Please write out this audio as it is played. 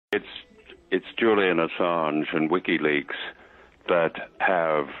It's Julian Assange and WikiLeaks that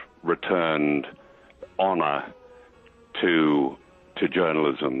have returned honor to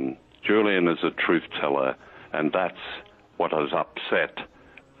journalism. Julian is a truth teller, and that's what has upset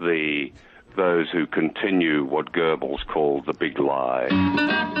those who continue what Goebbels called the big lie.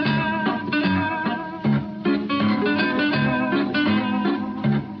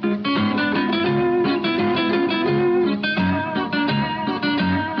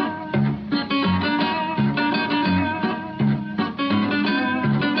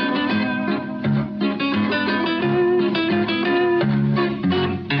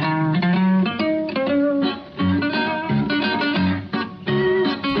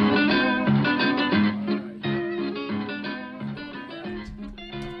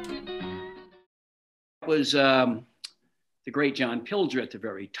 Was the great John Pilger at the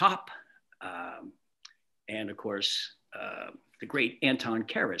very top, and of course the great Anton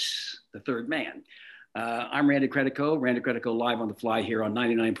Karas, the third man. I'm Randy Credico live on the fly here on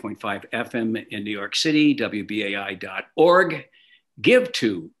 99.5 FM in New York City, WBAI.org. Give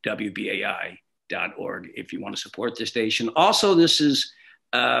to WBAI.org if you want to support the station. Also, this is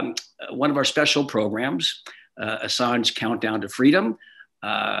one of our special programs, Assange Countdown to Freedom,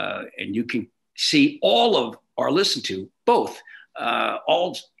 and you can see all of or listen to both,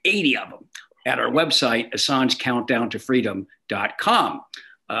 all 80 of them at our website, AssangeCountdownToFreedom.com.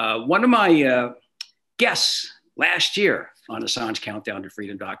 One of my guests last year on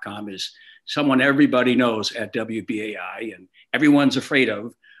AssangeCountdownToFreedom.com is someone everybody knows at WBAI and everyone's afraid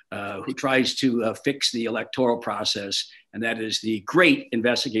of, who tries to fix the electoral process, and that is the great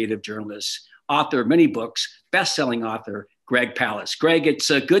investigative journalist, author of many books, best-selling author, Greg Palast. Greg, it's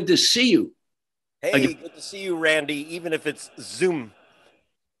good to see you. Hey, good to see you, Randy, even if it's Zoom.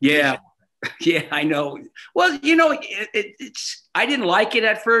 Yeah, yeah, I know. Well, you know, it's I didn't like it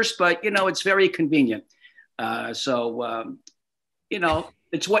at first, but, you know, it's very convenient. So, you know,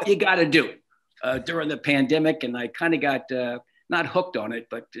 it's what you got to do during the pandemic. And I kind of got not hooked on it,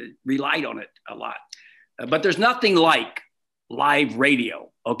 but relied on it a lot. But there's nothing like live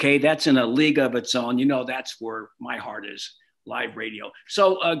radio. OK, that's in a league of its own. You know, that's where my heart is. Live radio.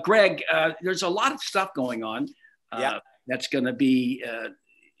 So, Greg, there's a lot of stuff going on that's going to be on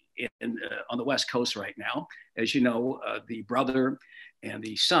the West Coast right now. As you know, the brother and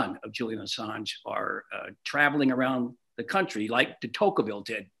the son of Julian Assange are traveling around the country like de Tocqueville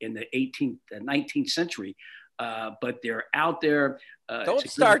did in the 19th century. But they're out there. Don't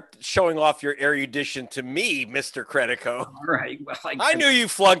start showing off your erudition to me, Mr. Credico. All right. Well, I knew you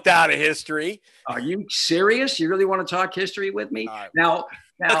flunked out of history. Are you serious? You really want to talk history with me? Now,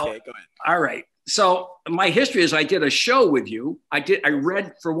 okay, go ahead. All right. So my history is I did a show with you. I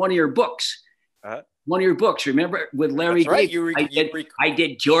read for one of your books. One of your books, remember, with Larry? That's right. I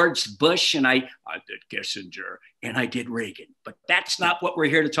did George Bush, and I did Kissinger, and I did Reagan. But that's not what we're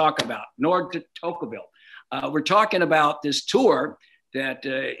here to talk about, nor de Tocqueville. We're talking about this tour that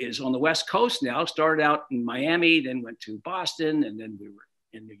is on the West Coast now. Started out in Miami, then went to Boston, and then we were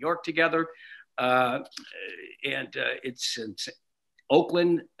in New York together. It's in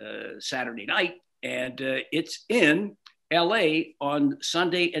Oakland Saturday night, and it's in LA on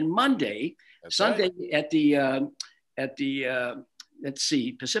Sunday and Monday. That's Sunday right. at the let's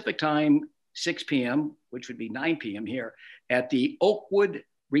see, Pacific time, 6 p.m., which would be 9 p.m. here at the Oakwood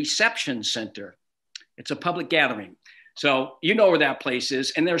Reception Center. It's a public gathering. So you know where that place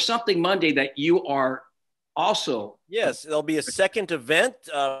is. And there's something Monday that you are also. Yes, there'll be a second event,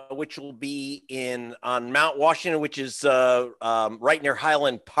 which will be on Mount Washington, which is right near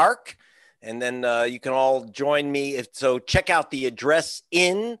Highland Park. And then you can all join me. So check out the address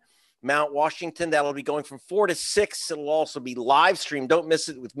in Mount Washington. That'll be going from 4 to 6. It'll also be live streamed. Don't miss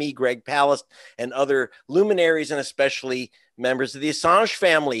it with me, Greg Palast, and other luminaries, and especially members of the Assange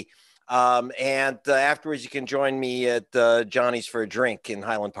family. And afterwards, you can join me at Johnny's for a drink in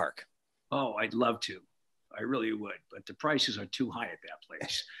Highland Park. Oh, I'd love to. I really would, but the prices are too high at that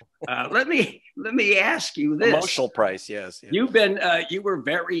place. Let me ask you this: emotional price, yes. You were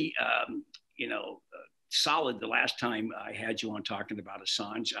very, solid the last time I had you on talking about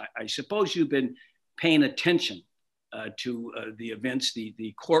Assange. I suppose you've been paying attention to the events,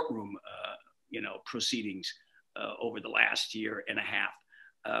 the courtroom, proceedings over the last year and a half.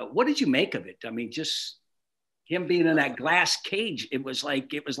 What did you make of it? I mean, just him being in that glass cage. It was like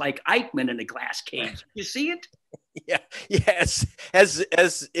Eichmann in a glass cage. You see it? Yeah. Yes. As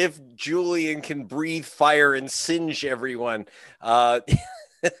if Julian can breathe fire and singe everyone.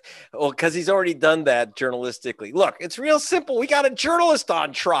 Well, because he's already done that journalistically. Look, it's real simple. We got a journalist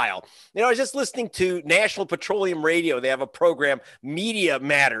on trial. I was just listening to National Petroleum Radio. They have a program, Media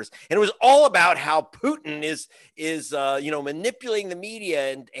Matters, and it was all about how Putin is manipulating the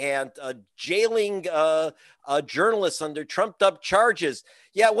media and jailing journalists under trumped up charges.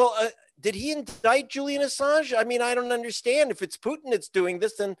 Yeah, well, did he indict Julian Assange? I mean, I don't understand. If it's Putin that's doing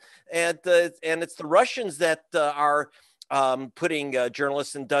this, and it's the Russians that are putting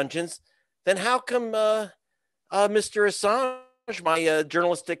journalists in dungeons, then how come Mr. Assange, my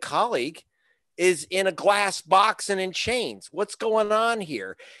journalistic colleague, is in a glass box and in chains? What's going on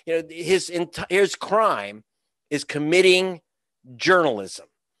here? His crime is committing journalism,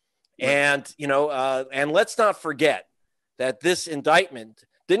 and and let's not forget that this indictment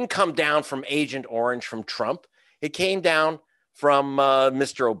didn't come down from Agent Orange from Trump. It came down from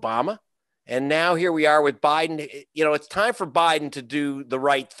Mr. Obama. And now here we are with Biden. It's time for Biden to do the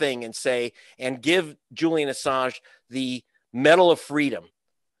right thing and give Julian Assange the Medal of Freedom.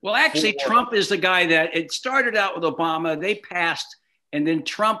 Well, actually, Trump is the guy that it started out with Obama. They passed, and then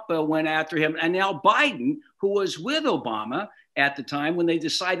Trump went after him. And now Biden, who was with Obama at the time when they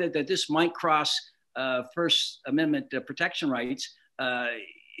decided that this might cross First Amendment protection rights,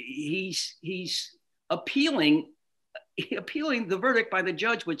 he's appealing the verdict by the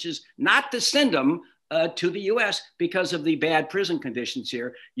judge, which is not to send him to the U.S. because of the bad prison conditions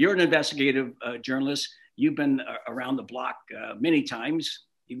here. You're an investigative journalist. You've been around the block many times,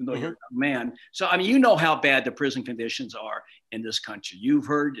 even though you're a man. So, I mean, you know how bad the prison conditions are in this country. You've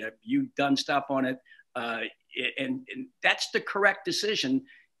heard, you've done stuff on it. And that's the correct decision,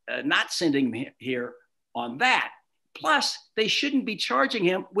 not sending him here on that. Plus, they shouldn't be charging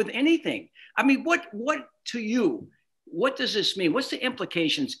him with anything. I mean, what to you, what does this mean? What's the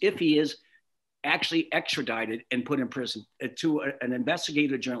implications if he is actually extradited and put in prison to an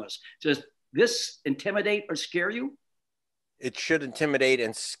investigative journalist? Does this intimidate or scare you? It should intimidate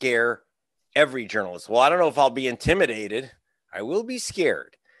and scare every journalist. Well, I don't know if I'll be intimidated. I will be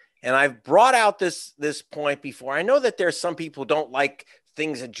scared. And I've brought out this point before. I know that there's some people who don't like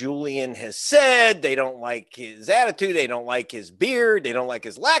things that Julian has said. They don't like his attitude. They don't like his beard. They don't like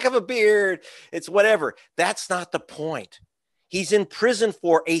his lack of a beard. It's whatever. That's not the point. He's in prison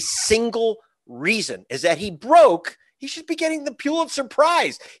for a single reason, is that he should be getting the Pulitzer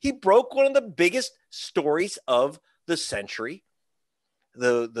Prize. He broke one of the biggest stories of the century.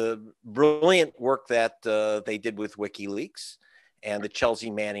 The brilliant work that they did with WikiLeaks and the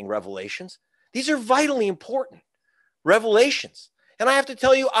Chelsea Manning revelations. These are vitally important revelations. And I have to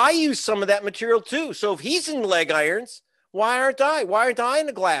tell you, I use some of that material too. So if he's in leg irons, why aren't I? Why aren't I in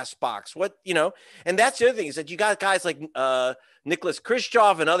a glass box? And that's the other thing, is that you got guys like Nicholas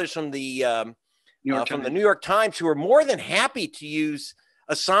Khrushchev and others from the New York Times who are more than happy to use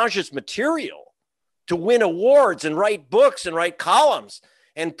Assange's material to win awards and write books and write columns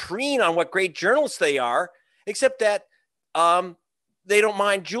and preen on what great journalists they are, except that they don't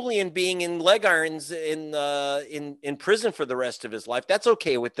mind Julian being in leg irons in prison for the rest of his life. That's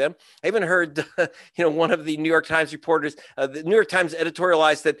okay with them. I even heard, one of the New York Times reporters, the New York Times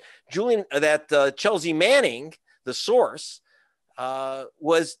editorialized that Chelsea Manning, the source,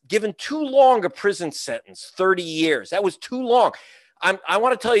 was given too long a prison sentence, 30 years. That was too long. I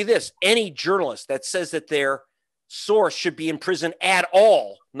want to tell you this: any journalist that says that their source should be in prison at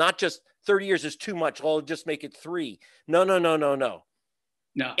all, not just 30 years is too much, I'll just make it 3.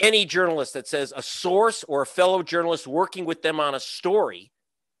 No. Any journalist that says a source or a fellow journalist working with them on a story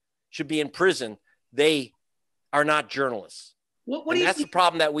should be in prison, they are not journalists. That's the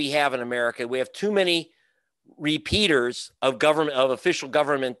problem that we have in America. We have too many repeaters of official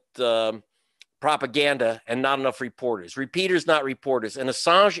government propaganda and not enough reporters. Repeaters, not reporters. And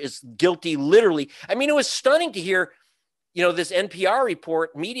Assange is guilty, literally. I mean, it was stunning to hear, this NPR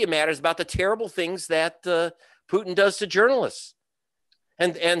report, Media Matters, about the terrible things that Putin does to journalists.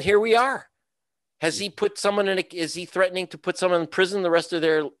 And here we are. Has he put someone is he threatening to put someone in prison the rest of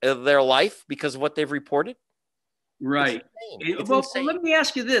their life because of what they've reported? Right. Well, let me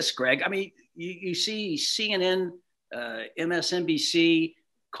ask you this, Greg. I mean, you see CNN, MSNBC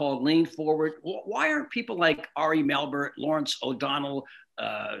called Lean Forward. Why aren't people like Ari Melber, Lawrence O'Donnell,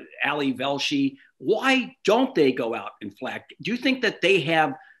 Ali Velshi, why don't they go out and flag? Do you think that they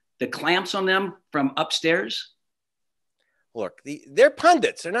have the clamps on them from upstairs? Look, they're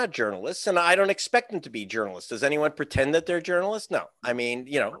pundits. They're not journalists, and I don't expect them to be journalists. Does anyone pretend that they're journalists? No. I mean,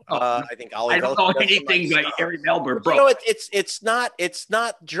 I think I don't know anything by Gary Melber, bro. It's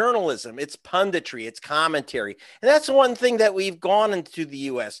not journalism. It's punditry. It's commentary, and that's one thing that we've gone into the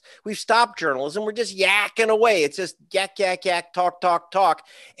U.S. We've stopped journalism. We're just yakking away. It's just yak, yak, yak, talk, talk, talk.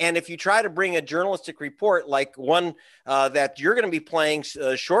 And if you try to bring a journalistic report like one that you're going to be playing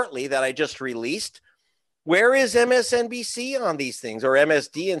shortly that I just released. Where is MSNBC on these things, or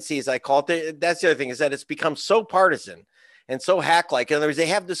MSDNC as I call it? That's the other thing, is that it's become so partisan and so hack-like. In other words, they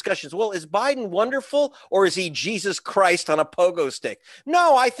have discussions. Well, is Biden wonderful, or is he Jesus Christ on a pogo stick?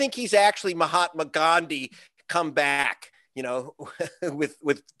 No, I think he's actually Mahatma Gandhi come back,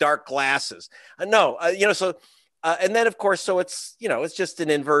 with dark glasses. And then of course, so it's just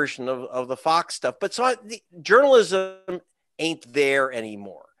an inversion of the Fox stuff. But journalism ain't there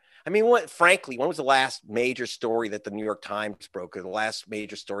anymore. I mean, frankly, when was the last major story that the New York Times broke, or the last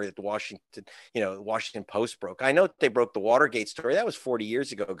major story that the Washington Post broke? I know they broke the Watergate story. That was 40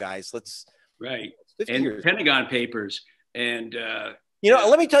 years ago, guys. Right. And years Pentagon Papers. And,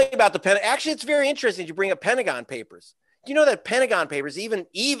 let me tell you about the Pentagon. Actually, it's very interesting you bring up Pentagon Papers. Do you know that Pentagon Papers, even,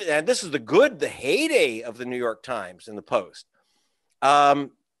 and this is the heyday of the New York Times and the Post,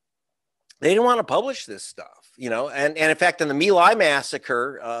 they didn't want to publish this stuff. And in fact, in the My Lai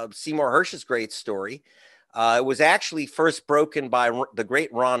massacre, Seymour Hersh's great story, it was actually first broken by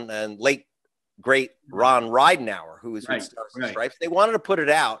the late great Ron Ridenour, who was with Stars and Stripes. They wanted to put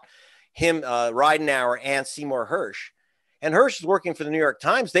it out, Ridenour and Seymour Hersh. And Hersh was working for the New York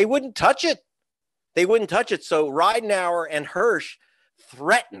Times. They wouldn't touch it. So Ridenour and Hersh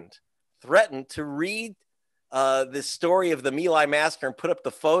threatened to read this story of the My Lai massacre and put up the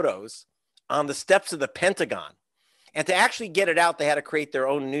photos on the steps of the Pentagon. And to actually get it out, they had to create their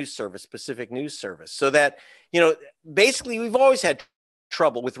own news service, specific news service. So that, basically we've always had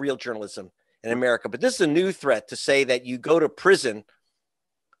trouble with real journalism in America. But this is a new threat to say that you go to prison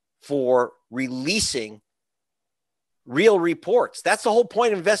for releasing real reports. That's the whole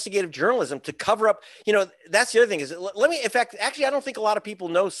point of investigative journalism, to cover up, that's the other thing is, in fact, actually, I don't think a lot of people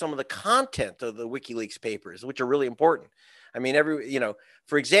know some of the content of the WikiLeaks papers, which are really important. I mean,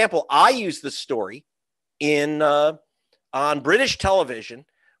 for example, I use the story on British television.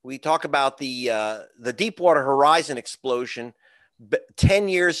 We talk about the Deepwater Horizon explosion 10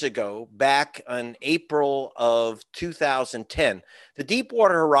 years ago, back in April of 2010. The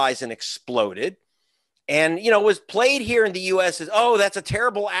Deepwater Horizon exploded, and was played here in the U.S. as, oh, that's a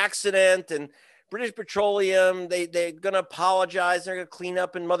terrible accident, and British Petroleum, they're going to apologize, they're going to clean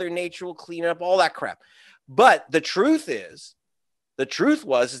up, and Mother Nature will clean up, all that crap. But the truth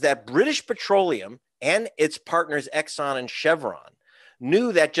was that British Petroleum and its partners Exxon and Chevron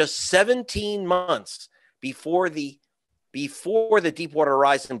knew that just 17 months before the Deepwater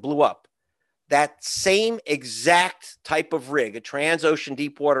Horizon blew up, that same exact type of rig, a Transocean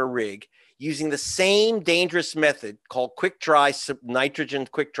deepwater rig, using the same dangerous method called nitrogen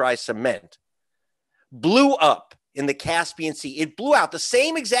quick dry cement, blew up in the Caspian Sea. It blew out. The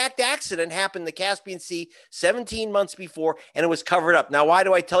same exact accident happened in the Caspian Sea 17 months before, and it was covered up. Now, why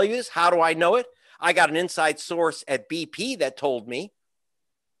do I tell you this? How do I know it? I got an inside source at BP that told me,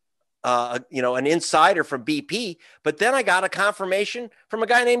 an insider from BP, but then I got a confirmation from a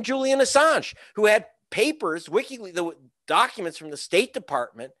guy named Julian Assange, who had papers, the documents from the State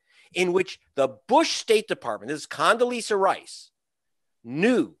Department, in which the Bush State Department, this is Condoleezza Rice,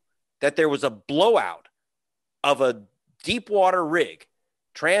 knew that there was a blowout of a deepwater rig,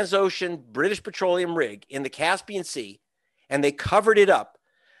 Transocean British Petroleum rig in the Caspian Sea, and they covered it up.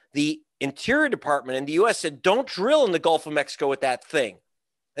 The Interior Department in the U.S. said, don't drill in the Gulf of Mexico with that thing.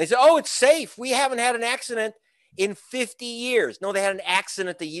 And they said, oh, it's safe. We haven't had an accident in 50 years. No, they had an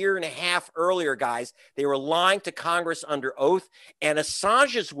accident a year and a half earlier, guys. They were lying to Congress under oath, and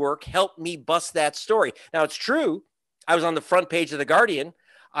Assange's work helped me bust that story. Now, it's true. I was on the front page of The Guardian.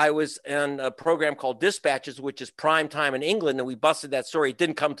 I was in a program called Dispatches, which is prime time in England, and we busted that story. It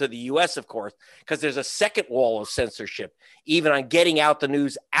didn't come to the U.S., of course, because there's a second wall of censorship, even on getting out the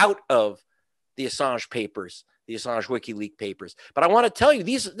news out of the Assange papers, the Assange WikiLeaks papers. But I want to tell you,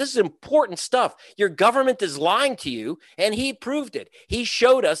 this is important stuff. Your government is lying to you, and he proved it. He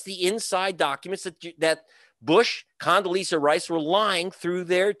showed us the inside documents that Bush, Condoleezza Rice were lying through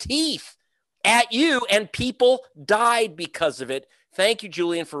their teeth at you, and people died because of it. Thank you,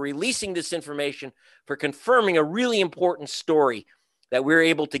 Julian, for releasing this information, for confirming a really important story that we're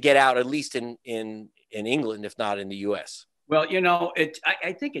able to get out, at least in England, if not in the U.S. Well,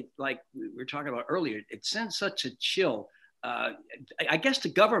 I think it, like we were talking about earlier, it sends such a chill. I guess the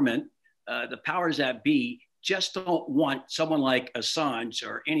government, the powers that be, just don't want someone like Assange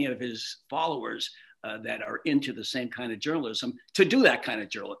or any of his followers that are into the same kind of journalism to do that kind of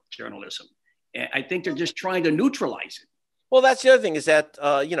journalism. And I think they're just trying to neutralize it. Well, that's the other thing is that,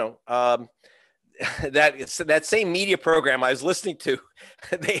 that same media program I was listening to,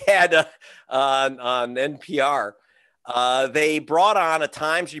 they had on NPR, they brought on a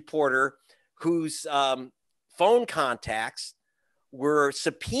Times reporter whose phone contacts were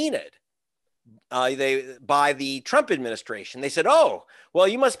subpoenaed by the Trump administration. They said, "Oh, well,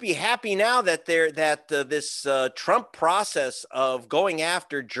 you must be happy now that this Trump process of going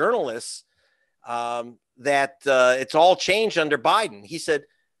after journalists it's all changed under Biden." He said,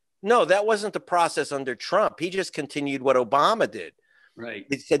 "No, that wasn't the process under Trump. He just continued what Obama did." Right.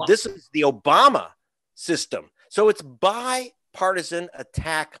 He said, "This is the Obama system." So it's bipartisan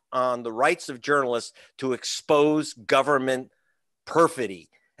attack on the rights of journalists to expose government perfidy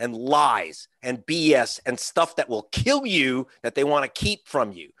and lies and BS and stuff that will kill you that they want to keep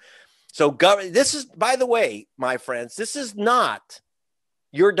from you. So this is, by the way, my friends, this is not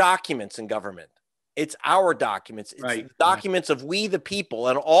your documents in government. It's our documents. It's right. The documents of we the people.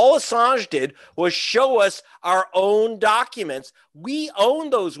 And all Assange did was show us our own documents. We own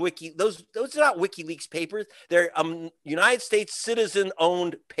those those are not WikiLeaks papers. They're United States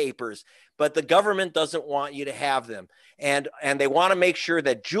citizen-owned papers, but the government doesn't want you to have them. And they want to make sure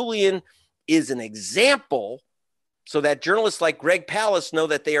that Julian is an example so that journalists like Greg Palast know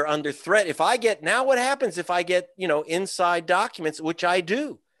that they are under threat. What happens if I get, inside documents, which I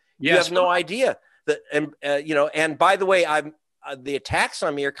do? Yes. You have no idea. And by the way, the attacks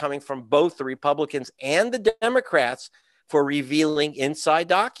on me are coming from both the Republicans and the Democrats for revealing inside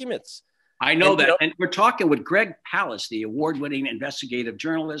documents. I know that. And we're talking with Greg Palast, the award-winning investigative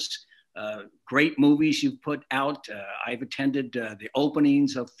journalist. Great movies you've put out. I've attended the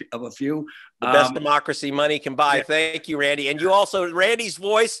openings of a few. The best democracy money can buy. Yeah. Thank you, Randy. And you also, Randy's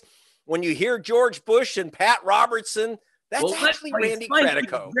voice, when you hear George Bush and Pat Robertson, that's actually Randy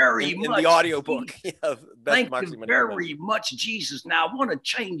Credico in the audiobook. Thank you very much, Jesus. Now, I want to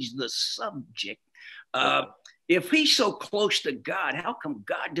change the subject. If he's so close to God, how come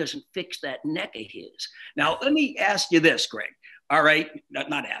God doesn't fix that neck of his? Now, let me ask you this, Greg. All right,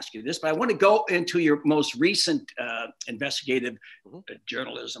 not ask you this, but I want to go into your most recent investigative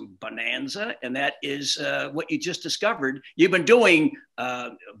journalism bonanza, and that is what you just discovered. You've been doing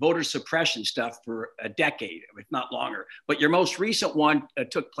voter suppression stuff for a decade, if not longer, but your most recent one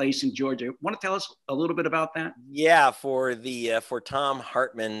took place in Georgia. Want to tell us a little bit about that? Yeah, for Tom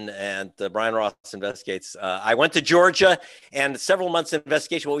Hartman and Brian Ross Investigates, I went to Georgia, and several months of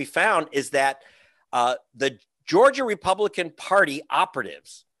investigation, what we found is that the Georgia Republican Party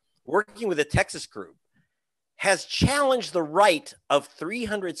operatives working with a Texas group has challenged the right of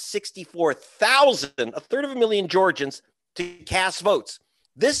 364,000, a third of a million Georgians, to cast votes.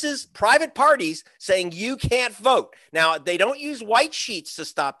 This is private parties saying you can't vote. Now, they don't use white sheets to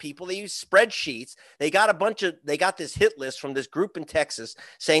stop people. They use spreadsheets. They got this hit list from this group in Texas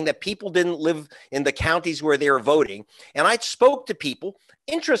saying that people didn't live in the counties where they were voting. And I spoke to people,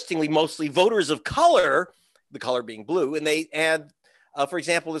 interestingly, mostly voters of color, the color being blue. And they had, for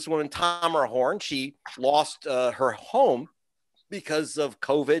example, this woman, Tamara Horn, she lost her home because of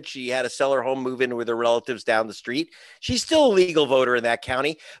COVID. She had to sell her home, move in with her relatives down the street. She's still a legal voter in that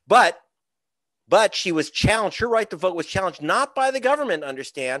county, but she was challenged. Her right to vote was challenged, not by the government,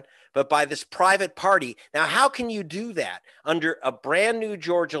 understand, but by this private party. Now, how can you do that under a brand new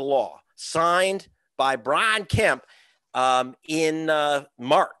Georgia law signed by Brian Kemp in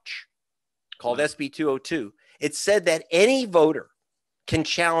March called SB 202? It said that any voter can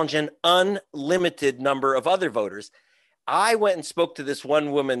challenge an unlimited number of other voters. I went and spoke to this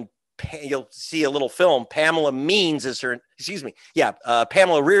one woman. You'll see a little film. Pamela Reardon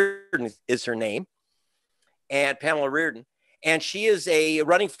is her name. And Pamela Reardon. And she is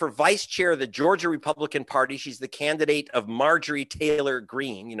running for vice chair of the Georgia Republican Party. She's the candidate of Marjorie Taylor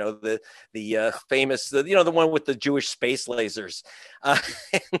Greene, the famous, the one with the Jewish space lasers. Now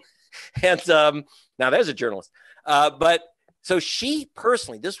there's a journalist. But so she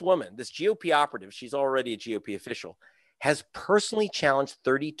personally, this woman, this GOP operative, she's already a GOP official, has personally challenged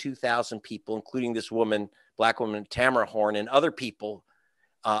 32,000 people, including this woman, black woman, Tamara Horn, and other people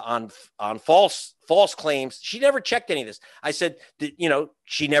on false claims. She never checked any of this. I said,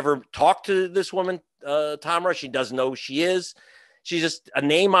 she never talked to this woman, Tamara. She doesn't know who she is. She's just a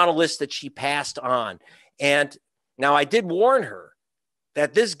name on a list that she passed on. And now I did warn her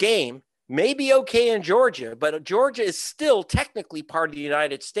that this game may be okay in Georgia, but Georgia is still technically part of the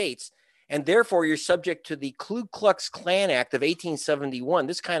United States, and therefore you're subject to the Ku Klux Klan Act of 1871.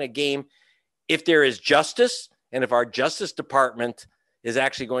 This kind of game if there is justice, and if our Justice Department is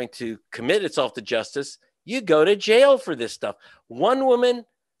actually going to commit itself to justice, you go to jail for this stuff. One woman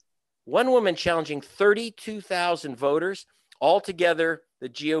challenging 32,000 voters. Altogether, the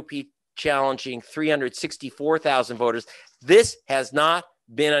GOP challenging 364,000 voters. This has not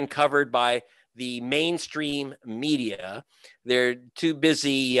been uncovered by the mainstream media. They're too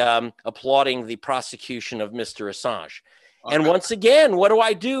busy applauding the prosecution of Mr. Assange. And once again, what do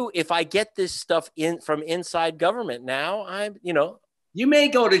I do if I get this stuff from inside government? Now you may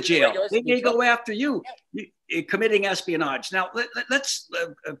go to jail. They may go after you, committing espionage. Now let's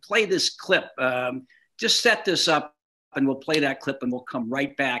play this clip. Just set this up, and we'll play that clip, and we'll come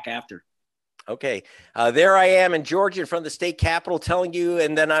right back after. Okay, there I am in Georgia in front of the state capitol telling you,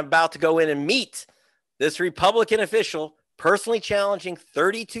 and then I'm about to go in and meet this Republican official personally challenging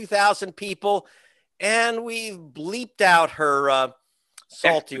 32,000 people, and we've bleeped out her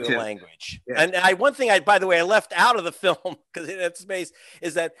salty language. Yeah. And one thing, by the way, I left out of the film because it's space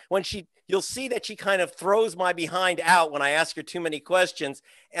is that when you'll see that she kind of throws my behind out when I ask her too many questions.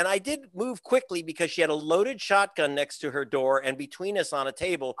 And I did move quickly because she had a loaded shotgun next to her door and between us on a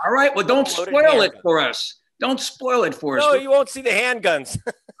table. All right. Well, don't spoil it for us. Don't spoil it for us. No, you won't see the handguns.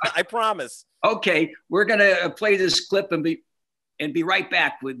 I promise. Okay. We're going to play this clip and be right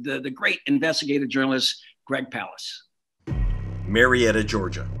back with the great investigative journalist, Greg Palast. Marietta,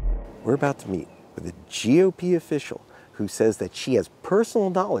 Georgia. We're about to meet with a GOP official who says that she has personal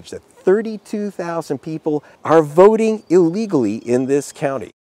knowledge that 32,000 people are voting illegally in this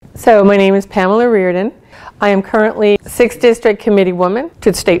county. So my name is Pamela Reardon. I am currently 6th District Committee woman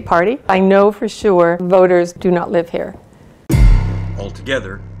to the state party. I know for sure voters do not live here.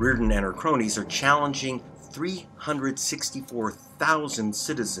 Altogether, Reardon and her cronies are challenging 364,000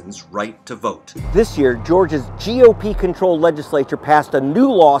 citizens' right to vote. This year, Georgia's GOP-controlled legislature passed a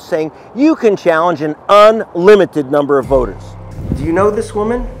new law saying you can challenge an unlimited number of voters. Do you know this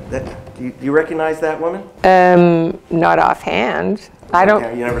woman? Do you recognize that woman? Not offhand. I don't.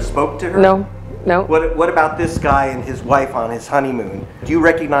 Okay, you never spoke to her? No. What about this guy and his wife on his honeymoon? Do you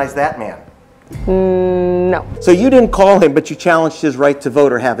recognize that man? No. So you didn't call him, but you challenged his right to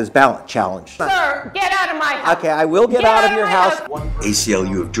vote or have his ballot challenged. Sir, get out of my house. Okay, I will get out of your house.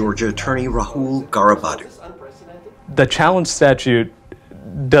 ACLU of Georgia attorney Rahul Garabadu. The challenge statute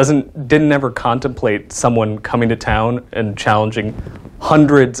didn't ever contemplate someone coming to town and challenging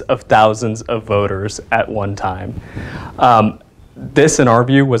hundreds of thousands of voters at one time. This, in our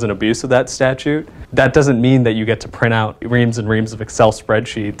view, was an abuse of that statute. That doesn't mean that you get to print out reams and reams of Excel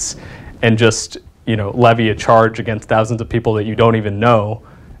spreadsheets and just, levy a charge against thousands of people that you don't even know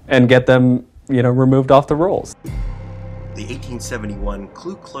and get them, removed off the rolls. The 1871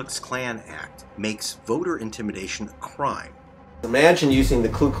 Ku Klux Klan Act makes voter intimidation a crime. Imagine using the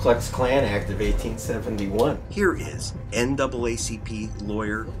Ku Klux Klan Act of 1871. Here is NAACP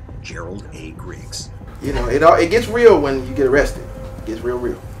lawyer Gerald A. Griggs. It gets real when you get arrested. It gets real.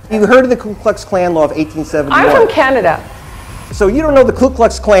 You heard of the Ku Klux Klan law of 1871? I'm from Canada. So you don't know the Ku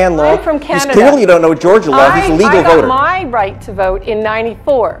Klux Klan law? I'm from Canada. You clearly don't know Georgia law. He's a legal voter. I got my right to vote in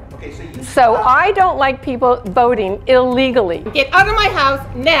 '94. Okay, so I don't like people voting illegally. Get out of my house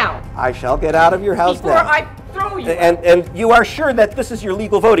now. I shall get out of your house before now. I throw you. And you are sure that this is your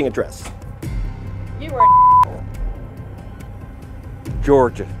legal voting address? You are.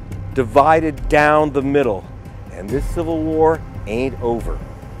 Georgia, divided down the middle, and this civil war ain't over.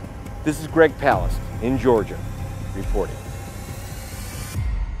 This is Greg Palast in Georgia, reporting.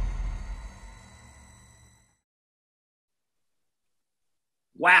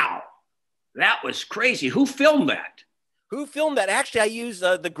 Wow, that was crazy. Who filmed that? Actually, I use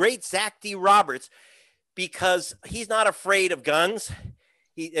the great Zach D. Roberts because he's not afraid of guns.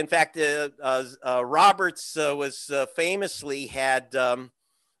 In fact, Roberts was famously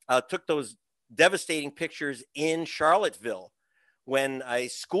took those devastating pictures in Charlottesville when a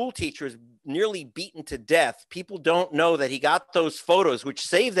school teacher was nearly beaten to death. People don't know that he got those photos, which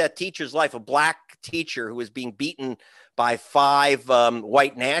saved that teacher's life, a black teacher who was being beaten by 5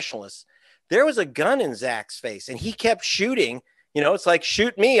 white nationalists. There was a gun in Zach's face and he kept shooting. It's like,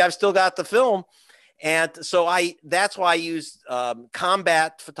 shoot me, I've still got the film. And so that's why I use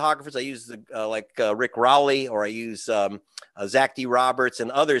combat photographers. I use Rick Rowley, or I use Zach D. Roberts and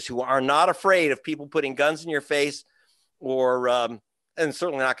others who are not afraid of people putting guns in your face, or and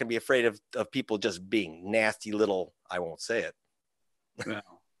certainly not going to be afraid of people just being nasty little, I won't say it. Well,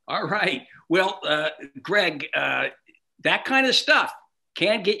 all right. Well, Greg, that kind of stuff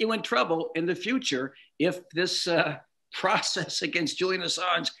can get you in trouble in the future if this process against Julian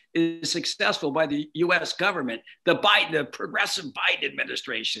Assange is successful by the U.S. government, the progressive Biden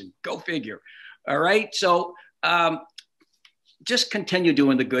administration. Go figure. All right. So just continue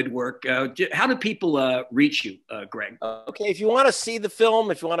doing the good work. How do people reach you, Greg? Okay. If you want to see the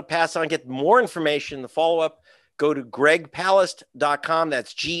film, if you want to pass on, get more information, the follow-up, go to gregpalast.com.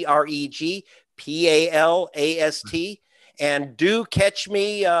 That's GregPalast. And do catch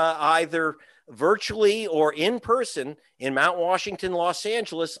me either virtually or in person in Mount Washington, Los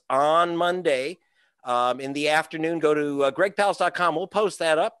Angeles on Monday in the afternoon. Go to gregpalast.com. We'll post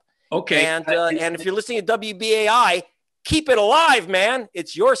that up. Okay. And if you're listening to WBAI, keep it alive, man.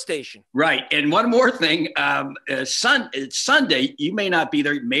 It's your station. Right. And one more thing. It's Sunday. You may not be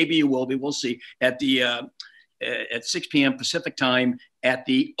there. Maybe you will be. We'll see. At 6 p.m. Pacific time at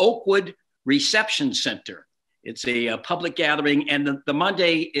the Oakwood Reception Center. It's a public gathering. And the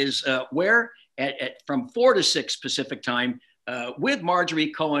Monday is where? From 4 to 6 Pacific time with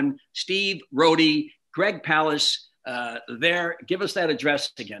Marjorie Cohen, Steve Rohde, Greg Palast there. Give us that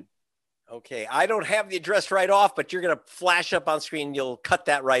address again. Okay. I don't have the address right off, but you're going to flash up on screen. You'll cut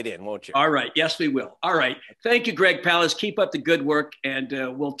that right in, won't you? All right. Yes, we will. All right. Thank you, Greg Palast. Keep up the good work, and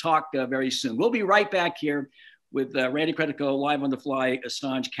we'll talk very soon. We'll be right back here with Randy Credico live on the fly,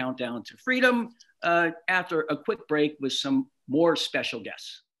 Assange Countdown to Freedom, after a quick break with some more special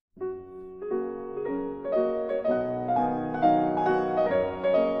guests.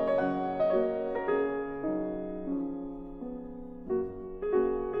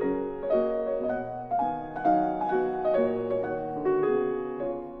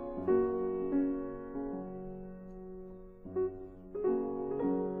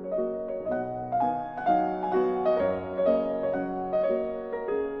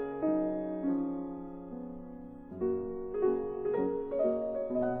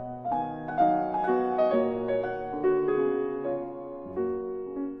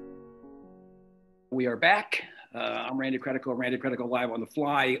 We are back. I'm Randy Credico live on the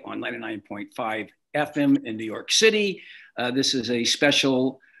fly on 99.5 FM in New York City. This is a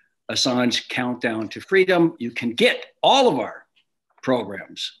special Assange Countdown to Freedom. You can get all of our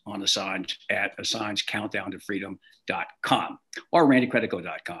programs on Assange at AssangeCountdownToFreedom.com or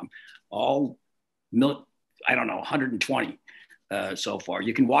RandyCredico.com. All, 120 so far.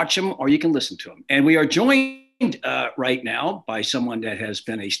 You can watch them or you can listen to them. And we are joined right now by someone that has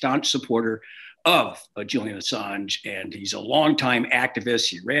been a staunch supporter of Julian Assange, and he's a longtime activist.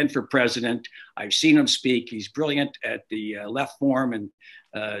 He ran for president. I've seen him speak. He's brilliant at the Left Forum in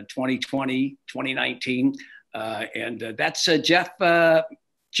 2020, 2019. And that's Jeffrey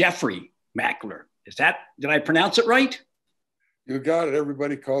Mackler. Did I pronounce it right? You got it.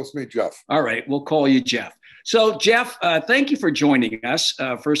 Everybody calls me Jeff. All right, we'll call you Jeff. So Jeff, thank you for joining us,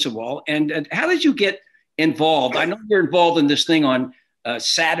 first of all. And how did you get involved? I know you're involved in this thing on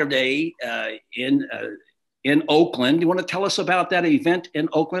Saturday in Oakland. You want to tell us about that event in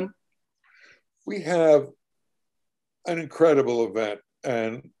Oakland? We have an incredible event.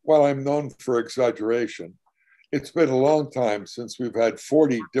 And while I'm known for exaggeration, it's been a long time since we've had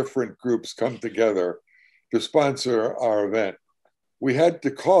 40 different groups come together to sponsor our event. We had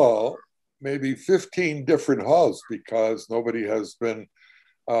to call maybe 15 different halls because nobody has been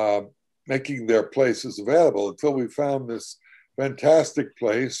making their places available until we found this fantastic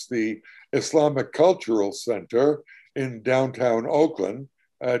place, the Islamic Cultural Center in downtown Oakland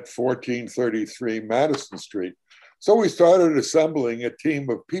at 1433 Madison Street. So we started assembling a team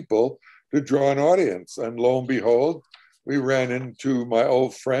of people to draw an audience. And lo and behold, we ran into my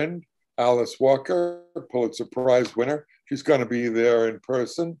old friend, Alice Walker, Pulitzer Prize winner. She's going to be there in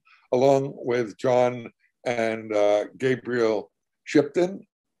person, along with John and Gabriel Shipton,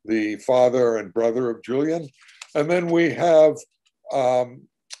 the father and brother of Julian. And then we have,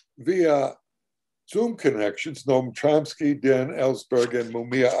 via Zoom connections, Noam Chomsky, Dan Ellsberg, and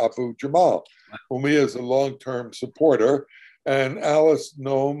Mumia Abu Jamal. Mumia is a long-term supporter, and Alice,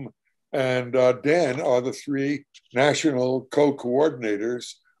 Noam, and Dan are the three national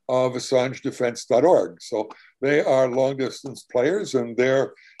co-coordinators of AssangeDefense.org. So they are long-distance players, and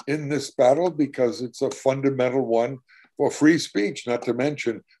they're in this battle because it's a fundamental one for free speech, not to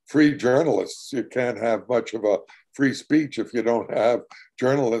mention free journalists. You can't have much of a free speech if you don't have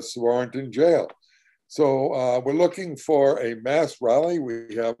journalists who aren't in jail. So we're looking for a mass rally.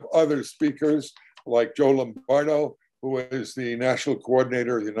 We have other speakers like Joe Lombardo, who is the national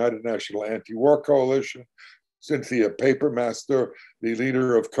coordinator of the United National Anti-War Coalition, Cynthia Papermaster, the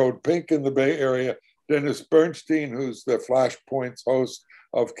leader of Code Pink in the Bay Area, Dennis Bernstein, who's the Flashpoints host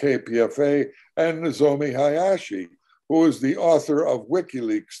of KPFA, and Nozomi Hayashi, who is the author of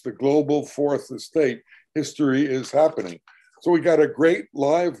WikiLeaks, the Global Fourth Estate, history is happening. So we got a great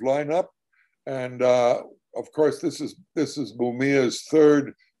live lineup. And of course, this is Mumia's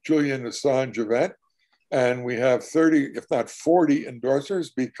third Julian Assange event. And we have 30, if not 40 endorsers,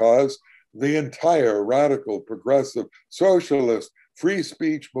 because the entire radical, progressive, socialist, free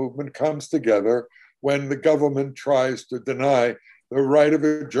speech movement comes together when the government tries to deny the right of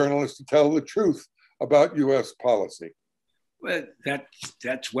a journalist to tell the truth about U.S. policy. Well,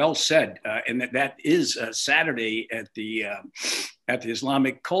 that's well said, and that is Saturday at the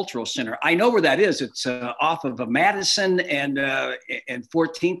Islamic Cultural Center. I know where that is. It's off of Madison and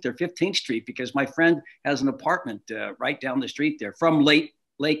 14th or 15th Street, because my friend has an apartment right down the street there from Lake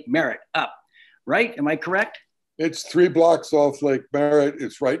Merritt up. Right? Am I correct? It's 3 blocks off Lake Merritt.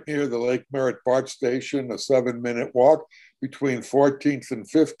 It's right near the Lake Merritt BART station, a 7-minute walk between 14th and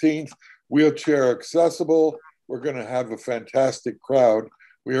 15th, wheelchair accessible. We're going to have a fantastic crowd.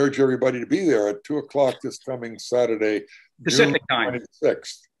 We urge everybody to be there at 2 o'clock this coming Saturday, June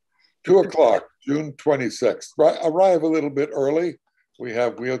 26th. 2 o'clock, June 26th. Arrive a little bit early. We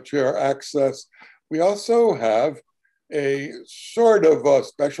have wheelchair access. We also have a sort of a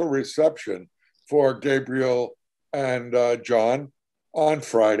special reception for Gabriel and John on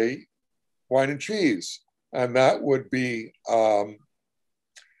Friday, wine and cheese. And that would be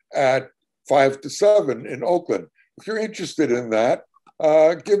at 5 to 7 in Oakland. If you're interested in that,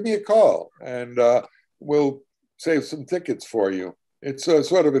 give me a call and we'll save some tickets for you. It's a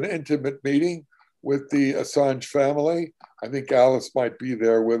sort of an intimate meeting with the Assange family. I think Alice might be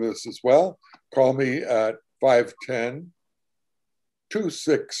there with us as well. Call me at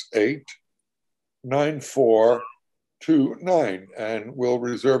 510-268-9429 and we'll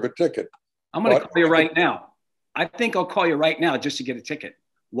reserve a ticket. I'm going to call you right now. I think I'll call you right now just to get a ticket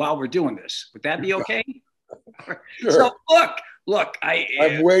while we're doing this. Would that be okay? Sure. So look,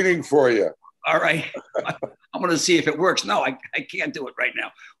 I'm waiting for you. All right. I'm going to see if it works. No, I can't do it right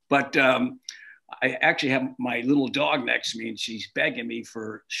now. But I actually have my little dog next to me and she's begging me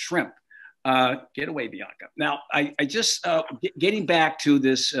for shrimp. Get away, Bianca. Now, I just, getting back to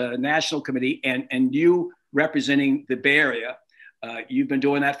this national committee and you representing the Bay Area, you've been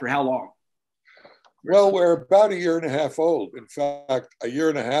doing that for how long? Well, we're about 1.5 years old. In fact,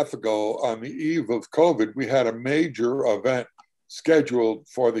 1.5 years ago, on the eve of COVID, we had a major event scheduled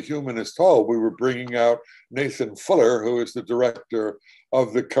for the Humanist Hall. We were bringing out Nathan Fuller, who is the director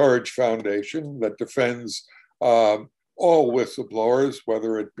of the Courage Foundation that defends all whistleblowers,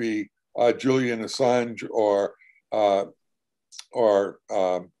 whether it be Julian Assange or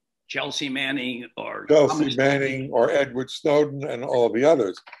Chelsea Manning or Edward Snowden and all the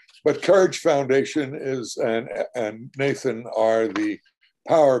others. But Courage Foundation and Nathan are the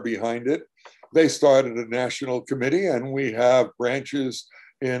power behind it. They started a national committee, and we have branches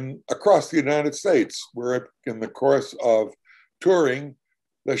across the United States. We're in the course of touring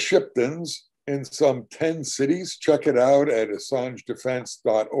the Shiptons in some 10 cities. Check it out at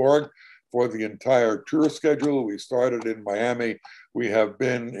AssangeDefense.org for the entire tour schedule. We started in Miami. We have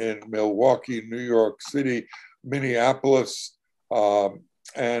been in Milwaukee, New York City, Minneapolis,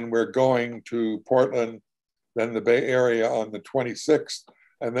 and we're going to Portland, then the Bay Area on the 26th,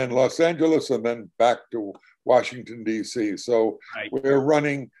 and then Los Angeles, and then back to Washington, D.C. So we're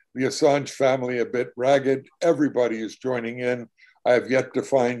running the Assange family a bit ragged. Everybody is joining in. I have yet to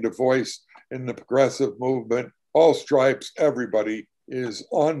find a voice in the progressive movement. All stripes, everybody is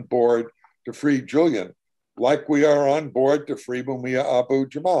on board to free Julian, like we are on board to free Mumia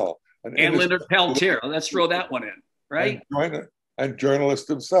Abu-Jamal. And Leonard Peltier. Let's throw that one in, right? And journalist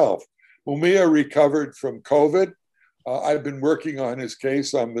himself. Mumia recovered from COVID. I've been working on his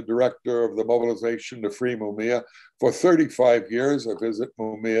case. I'm the director of the Mobilization to Free Mumia for 35 years. I visit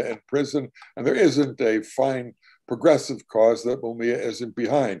Mumia in prison, and there isn't a fine progressive cause that Mumia isn't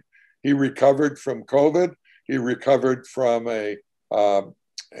behind. He recovered from COVID. He recovered from a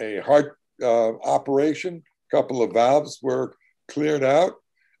heart operation. A couple of valves were cleared out,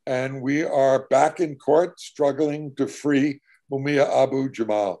 and we are back in court struggling to free Mumia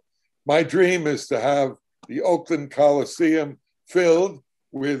Abu-Jamal. My dream is to have the Oakland Coliseum filled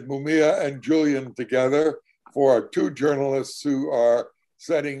with Mumia and Julian together for 2 journalists who are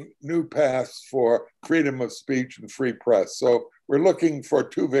setting new paths for freedom of speech and free press. So we're looking for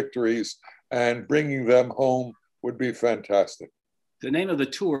 2 victories, and bringing them home would be fantastic. The name of the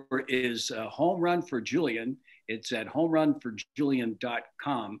tour is Home Run for Julian. It's at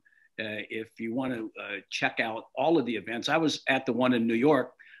HomeRun4Julian.com. If you want to check out all of the events. I was at the one in New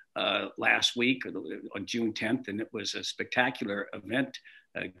York last week on June 10th, and it was a spectacular event.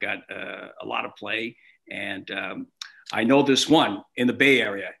 Got a lot of play. And I know this one in the Bay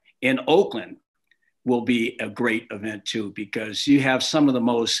Area, in Oakland. will be a great event too, because you have some of the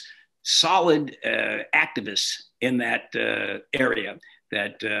most solid activists in that area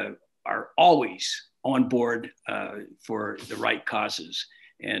that are always on board for the right causes.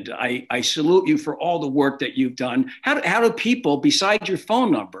 And I salute you for all the work that you've done. How do people, besides your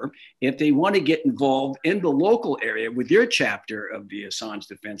phone number, if they want to get involved in the local area with your chapter of the Assange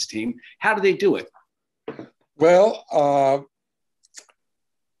Defense Team, how do they do it? Well,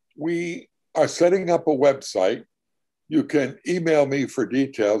 we are setting up a website. You can email me for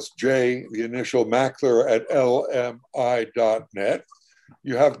details, J, the initial Mackler at lmi.net.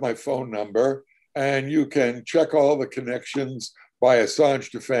 You have my phone number, and you can check all the connections by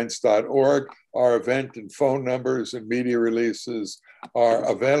AssangeDefense.org. Our event and phone numbers and media releases are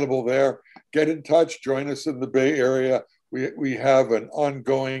available there. Get in touch, join us in the Bay Area. We have an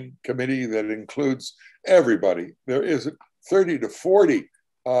ongoing committee that includes everybody. There is 30 to 40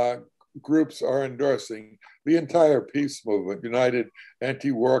 groups are endorsing the entire peace movement, United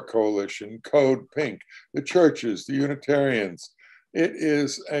Anti-War Coalition, Code Pink, the churches, the Unitarians. It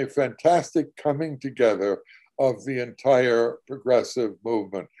is a fantastic coming together of the entire progressive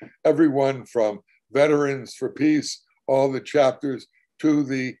movement. Everyone from Veterans for Peace, all the chapters, to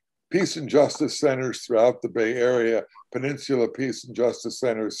the Peace and Justice Centers throughout the Bay Area, Peninsula Peace and Justice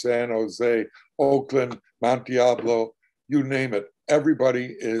Centers, San Jose, Oakland, Mount Diablo, you name it.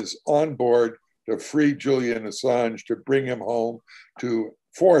 Everybody is on board to free Julian Assange, to bring him home, to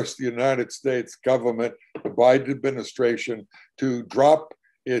force the United States government, the Biden administration, to drop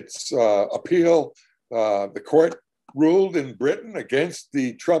its appeal. The court ruled in Britain against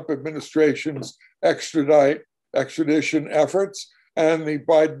the Trump administration's extradition efforts, and the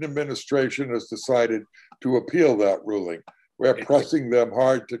Biden administration has decided to appeal that ruling. We're pressing them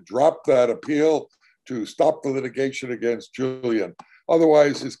hard to drop that appeal, to stop the litigation against Julian.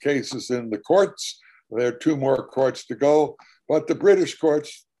 Otherwise, his case is in the courts. There are 2 more courts to go, but the British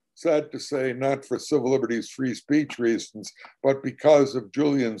courts, sad to say, not for civil liberties, free speech reasons, but because of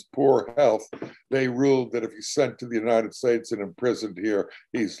Julian's poor health, they ruled that if he's sent to the United States and imprisoned here,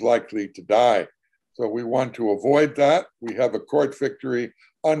 he's likely to die. So we want to avoid that. We have a court victory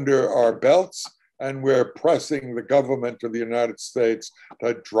under our belts, and we're pressing the government of the United States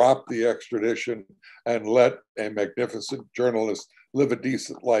to drop the extradition and let a magnificent journalist live a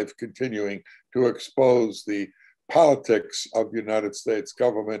decent life, continuing to expose the politics of the United States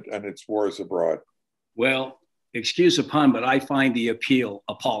government and its wars abroad. Well, excuse the pun, but I find the appeal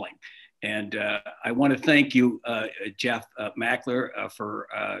appalling. And I want to thank you, Jeff Mackler, for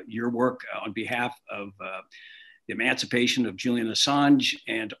your work on behalf of the emancipation of Julian Assange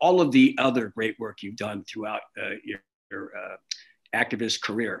and all of the other great work you've done throughout your activist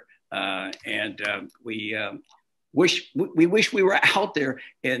career. We wish we were out there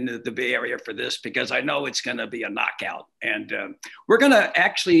in the Bay Area for this, because I know it's going to be a knockout. And we're going to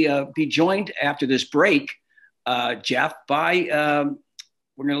actually be joined after this break, Jeff, by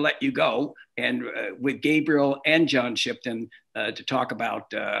we're going to let you go, and with Gabriel and John Shipton to talk about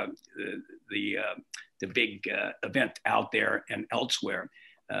the big event out there and elsewhere,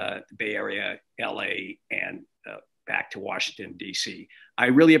 the Bay Area, LA, and back to Washington, D.C. I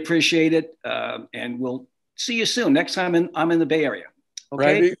really appreciate it, and we'll see you soon. Next time I'm in the Bay Area. Okay?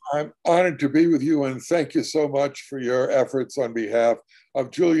 Randy, I'm honored to be with you, and thank you so much for your efforts on behalf of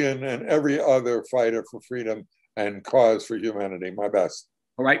Julian and every other fighter for freedom and cause for humanity. My best.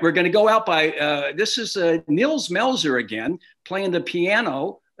 All right, we're going to go out by, this is Nils Melzer again, playing the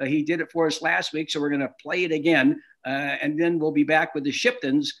piano. He did it for us last week, so we're going to play it again. And then we'll be back with the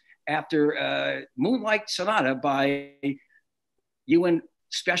Shiptons after Moonlight Sonata by UN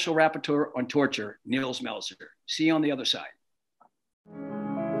Special Rapporteur on Torture, Nils Melzer. See you on the other side.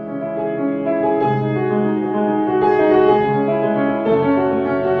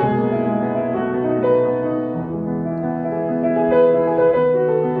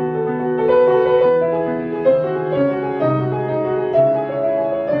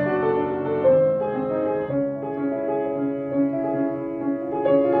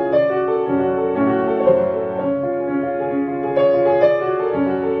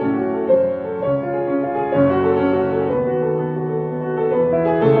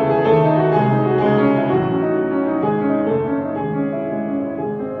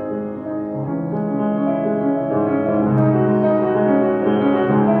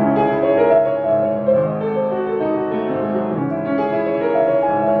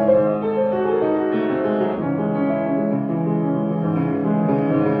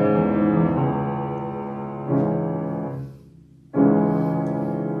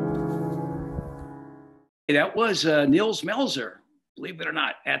 That was Nils Melzer believe it or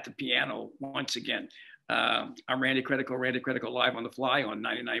not, at the piano once again. I'm Randy Critical live on the fly on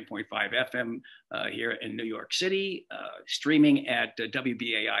 99.5 FM here in New York City, streaming at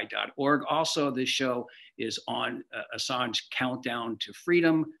WBAI.org. Also, this show is on Assange Countdown to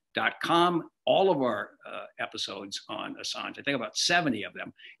Freedom.com. All of our episodes on Assange, I think about 70 of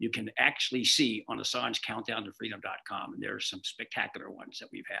them, you can actually see on Assange Countdown to Freedom.com. And there are some spectacular ones that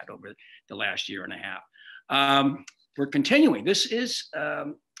we've had over the last year and a half. We're continuing. This is,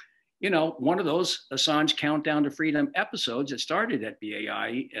 one of those Assange Countdown to Freedom episodes that started at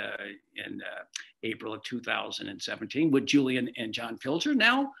BAI in April of 2017 with Julian and John Pilger.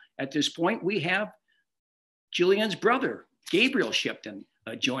 Now, at this point, we have Julian's brother, Gabriel Shipton,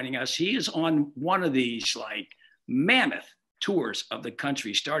 joining us. He is on one of these like mammoth tours of the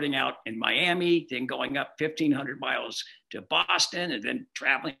country, starting out in Miami, then going up 1,500 miles to Boston, and then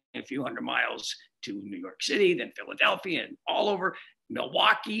traveling a few hundred miles to New York City, then Philadelphia, and all over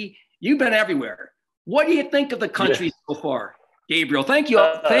Milwaukee. You've been everywhere. What do you think of the country so far, Gabriel? Thank you.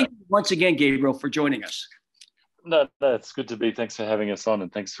 Thank you once again, Gabriel, for joining us. No, it's good to be. Thanks for having us on,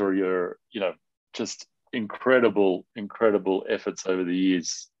 and thanks for your, just incredible efforts over the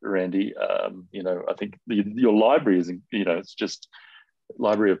years, Randy. I think your library is, it's just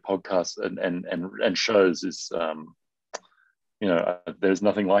library of podcasts and shows is, there's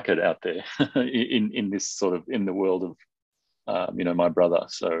nothing like it out there in this sort of, in the world of, my brother.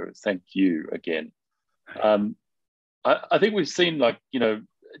 So thank you again. I think we've seen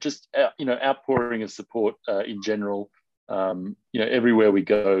just outpouring of support in general. Everywhere we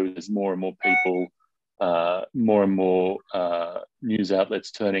go, there's more and more people, more and more news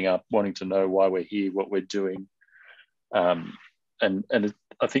outlets turning up, wanting to know why we're here, what we're doing. I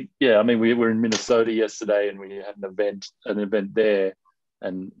think, we were in Minnesota yesterday, and we had an event there,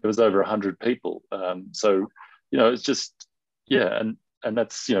 and there was over 100 people. So, it's just, and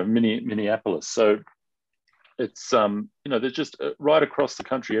that's, Minneapolis. So it's, there's just right across the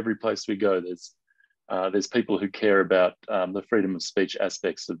country, every place we go, there's people who care about the freedom of speech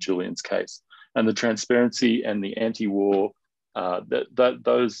aspects of Julian's case, and the transparency and the anti-war.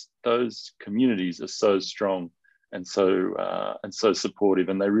 Those communities are so strong and so supportive,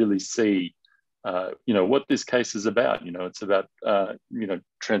 and they really see, what this case is about. It's about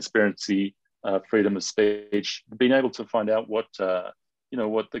transparency, freedom of speech, being able to find out what the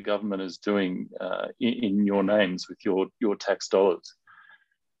government is doing in your names with your tax dollars.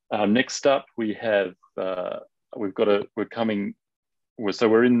 Next up, we have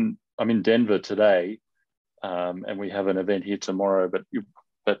I'm in Denver today, and we have an event here tomorrow. But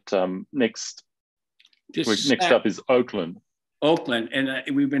next up is Oakland. Oakland,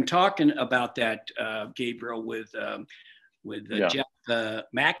 and we've been talking about that, Gabriel, with Jeff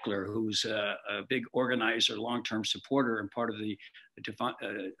Mackler, who's a big organizer, long-term supporter, and part of the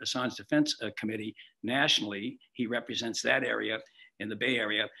Assange Defense Committee nationally. He represents that area in the Bay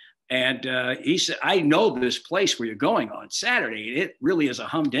Area. And he said, I know this place where you're going on Saturday. It really is a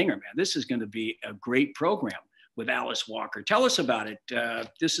humdinger, man. This is going to be a great program with Alice Walker. Tell us about it.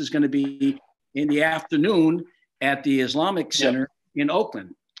 This is going to be in the afternoon at the Islamic Center in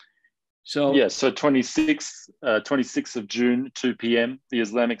Oakland. So 26th of June, 2 p.m., the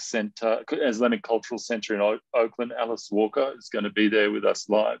Islamic Cultural Center in Oakland. Alice Walker is going to be there with us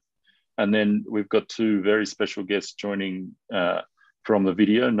live. And then we've got two very special guests joining from the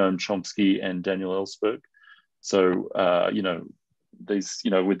video, Noam Chomsky and Daniel Ellsberg. So,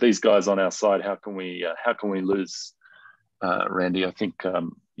 with these guys on our side, how can we lose, Randy? I think,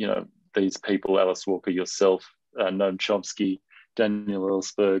 these people, Alice Walker, yourself, Noam Chomsky, Daniel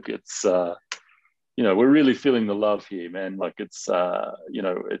Ellsberg, it's, we're really feeling the love here, man. Like it's,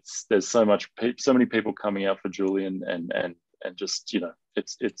 there's so many people coming out for Julian and just,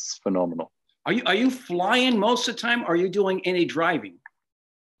 it's phenomenal. Are you flying most of the time? Or are you doing any driving?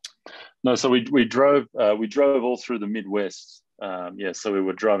 No, so we drove all through the Midwest. So we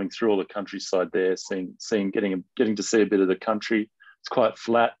were driving through all the countryside there, getting to see a bit of the country. It's quite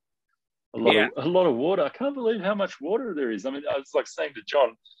flat. A lot of water. I can't believe how much water there is. I mean, I was like saying to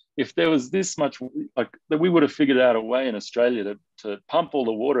John, if there was this much, that we would have figured out a way in Australia to pump all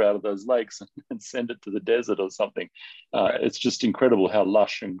the water out of those lakes and send it to the desert or something. It's just incredible how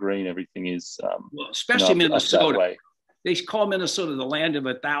lush and green everything is. Especially Minnesota. They call Minnesota the land of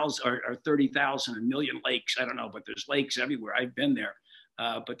 1,000 or 30,000, a million lakes. I don't know, but there's lakes everywhere. I've been there.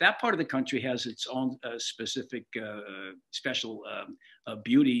 But that part of the country has its own specific, special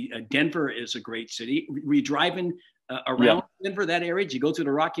beauty. Denver is a great city. Were you driving around Denver, that area? Did you go through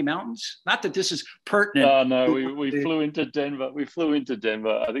the Rocky Mountains? Not that this is pertinent. No, we flew into Denver. I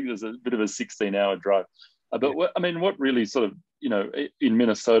think there's a bit of a 16-hour drive. But what really sort of in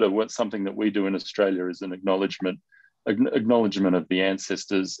Minnesota, what something that we do in Australia is an acknowledgement of the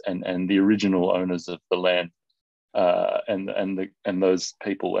ancestors and the original owners of the land, and those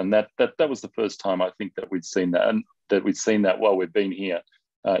people. And that was the first time I think that we'd seen that, and that we'd seen that while we've been here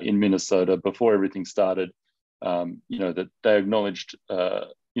in Minnesota before everything started. That they acknowledged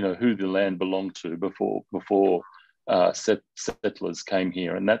who the land belonged to before settlers came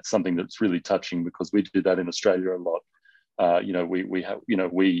here, and that's something that's really touching, because we do that in Australia a lot.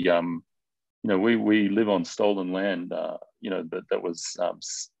 We live on stolen land. That was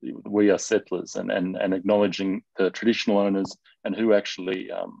we are settlers, and acknowledging the traditional owners and who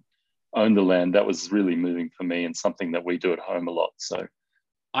actually own the land. That was really moving for me, and something that we do at home a lot. So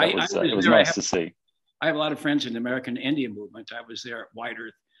it was nice to see. I have a lot of friends in the American Indian movement. I was there at White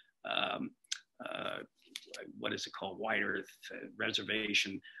Earth. What is it called? White Earth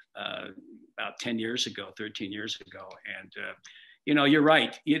Reservation about 13 years ago. And, you're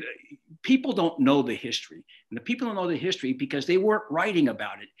right. People don't know the history. And the people don't know the history because they weren't writing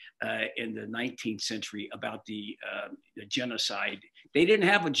about it in the 19th century, about the genocide. They didn't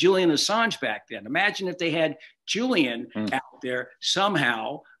have a Julian Assange back then. Imagine if they had Julian out there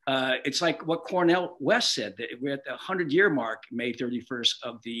somehow. It's like what Cornel West said, that we're at the 100-year mark, May 31st,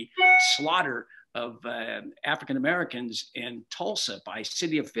 of the slaughter of African Americans in Tulsa by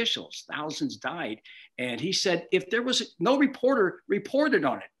city officials. Thousands died. And he said, if there was no reporter reported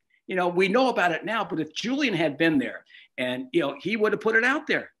on it, we know about it now, but if Julian had been there and, he would have put it out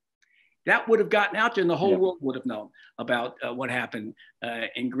there, that would have gotten out there, and the whole world would have known about what happened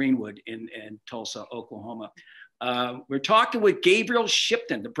in Greenwood in Tulsa, Oklahoma. We're talking with Gabriel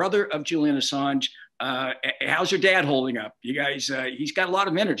Shipton, the brother of Julian Assange. How's your dad holding up? You guys, he's got a lot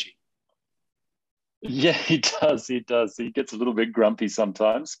of energy. Yeah, he does. He gets a little bit grumpy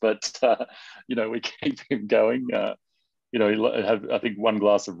sometimes, but we keep him going. He'll have, I think, one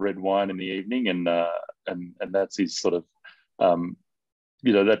glass of red wine in the evening, and that's his sort of,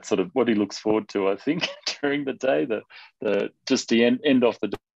 that's sort of what he looks forward to, I think, during the day. The end off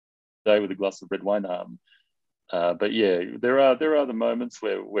the day with a glass of red wine. But yeah, there are the moments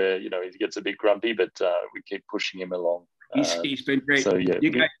where he gets a bit grumpy, but we keep pushing him along. He's been great. So yeah,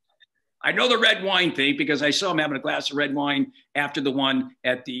 I know the red wine thing because I saw him having a glass of red wine after the one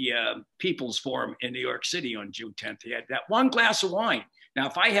at the People's Forum in New York City on June 10th. He had that one glass of wine. Now,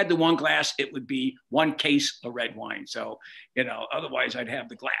 if I had the one glass, it would be one case of red wine. So, otherwise I'd have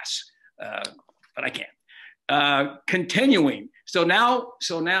the glass, but I can't. Continuing. So now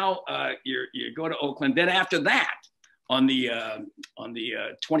you go to Oakland. Then after that, on the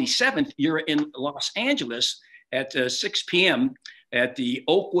 27th, you're in Los Angeles at 6 p.m. at the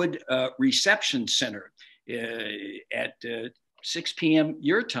Oakwood Reception Center at 6 p.m.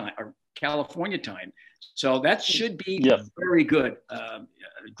 your time, or California time. So that should be very good.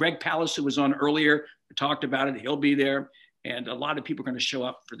 Greg Pallas, who was on earlier, talked about it. He'll be there. And a lot of people are going to show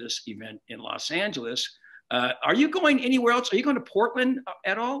up for this event in Los Angeles. Are you going anywhere else? Are you going to Portland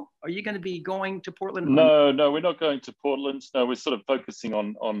at all? Are you going to be going to Portland? No, we're not going to Portland. No, we're sort of focusing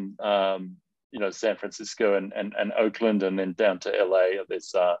on San Francisco and Oakland, and then down to LA.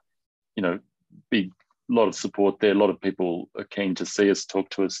 There's big lot of support there. A lot of people are keen to see us, talk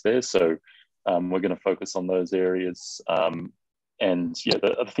to us there. So we're going to focus on those areas. I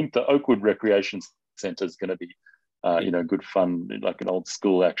think the Oakwood Recreation Center is going to be good fun, like an old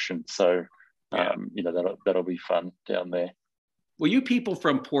school action. So that'll be fun down there. Well, you people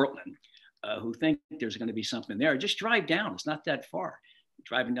from Portland who think there's going to be something there, just drive down. It's not that far.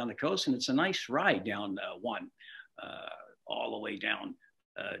 Driving down the coast, and it's a nice ride down all the way down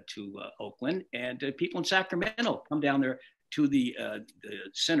to Oakland. And people in Sacramento come down there to the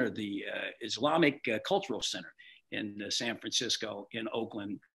center, the Islamic Cultural Center in San Francisco, in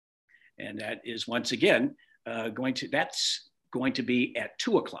Oakland. And that is once again going to be at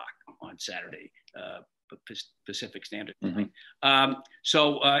 2:00 on Saturday, Pacific Standard Time.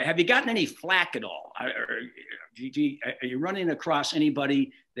 So have you gotten any flack at all? Are you running across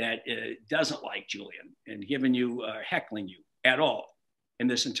anybody that doesn't like Julian and giving you, heckling you at all in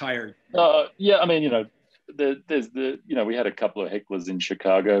this entire? Yeah, I mean, we had a couple of hecklers in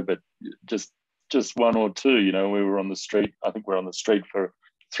Chicago, but just one or two. We were on the street. I think we're on the street for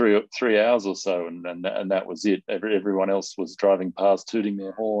 3 hours or so, and that was it. Everyone else was driving past, tooting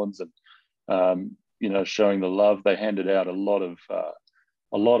their horns and showing the love. They handed out a lot of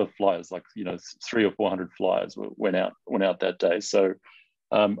flyers, like 300 or 400 flyers went out that day. So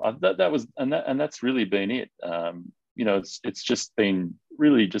that was, and that's really been it. It's just been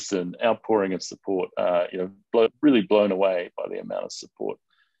really just an outpouring of support. Really blown away by the amount of support.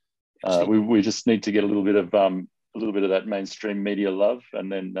 We just need to get a little bit of little bit of that mainstream media love,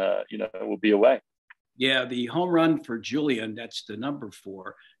 and then we'll be away. Yeah, the home run for Julian, that's the number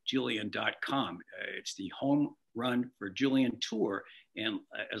 4, Julian.com. It's the Home Run for Julian Tour. And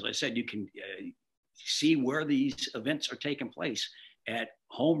as I said, you can see where these events are taking place at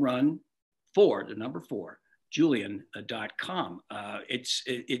HomeRun4, the number 4, Julian.com. This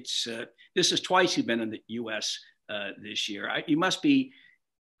is twice you've been in the U.S. This year. You must be,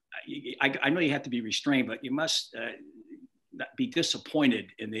 I know you have to be restrained, but you must be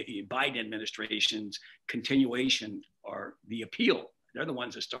disappointed in the Biden administration's continuation or the appeal. They're the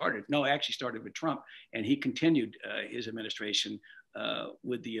ones that started. No, actually started with Trump, and he continued his administration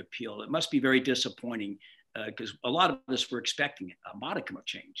with the appeal. It must be very disappointing because a lot of us were expecting a modicum of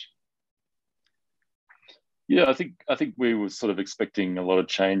change. Yeah, I think we were sort of expecting a lot of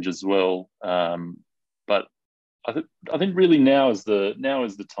change as well, but I think really now is the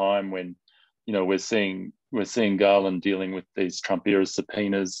time when we're seeing Garland dealing with these Trump era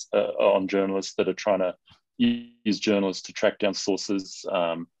subpoenas on journalists that are trying to use journalists to track down sources.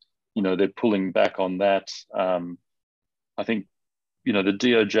 They're pulling back on that. I think the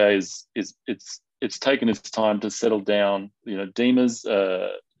DOJ it's taken its time to settle down. Demers,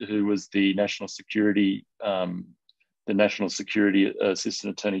 who was the national security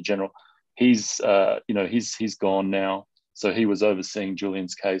assistant attorney general, he's gone now. So he was overseeing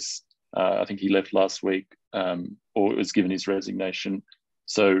Julian's case. I think he left last week, or was given his resignation.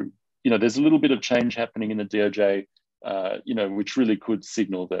 So there's a little bit of change happening in the DOJ, which really could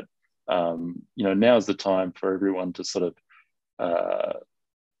signal that now's the time for everyone to sort of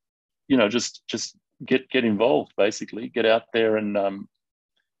just get involved, basically get out there and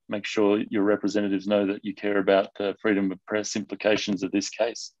make sure your representatives know that you care about the freedom of press implications of this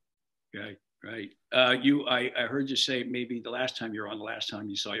case. Right. I heard you say maybe the last time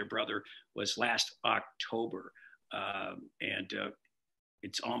you saw your brother was last October, and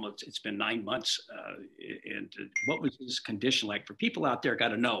it's been 9 months. And what was his condition like? For people out there, got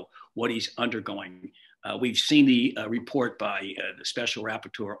to know what he's undergoing. We've seen the report by the special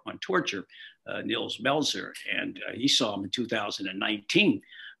rapporteur on torture, Nils Melzer, and he saw him in 2019.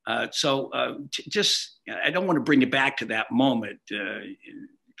 I don't want to bring it back to that moment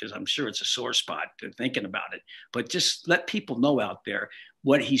because I'm sure it's a sore spot thinking about it, but just let people know out there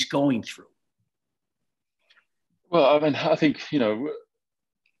what he's going through. Well, I mean, I think,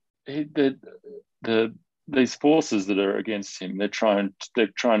 these forces that are against him, they're trying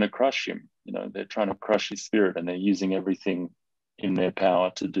to crush him. They're trying to crush his spirit, and they're using everything in their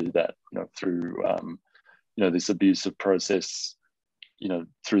power to do that. Through this abusive process.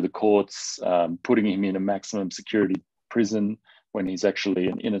 Through the courts, putting him in a maximum security prison when he's actually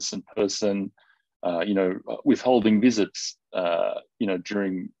an innocent person. Withholding visits.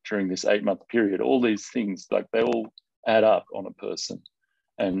 During this 8-month period, all these things, like, they all add up on a person.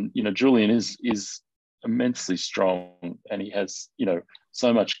 And Julian is immensely strong, and he has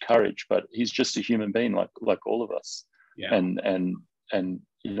so much courage, but he's just a human being like all of us. Yeah. And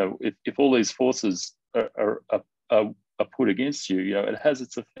if all these forces are put against you, it has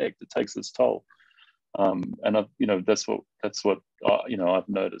its effect. It takes its toll. And that's what I've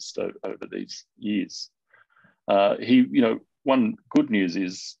noticed over these years. One good news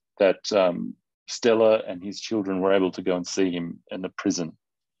is that Stella and his children were able to go and see him in the prison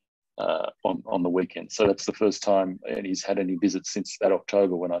on the weekend. So that's the first time, and he's had any visits since that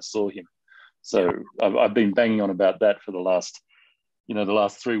October when I saw him. So I've been banging on about that for the last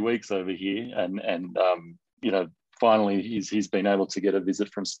 3 weeks over here, and finally he's been able to get a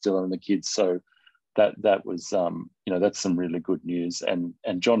visit from Stella and the kids. So that was that's some really good news. And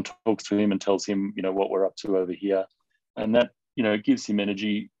John talks to him and tells him what we're up to over here, and that gives him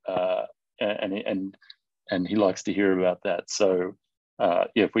energy, and he likes to hear about that. So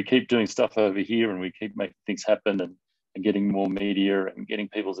if we keep doing stuff over here and we keep making things happen and getting more media and getting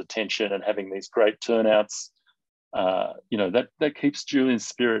people's attention and having these great turnouts, that keeps Julian's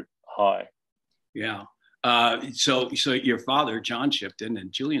spirit high. Yeah. So your father, John Shipton,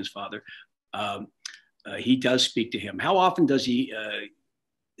 and Julian's father, he does speak to him. How often does he?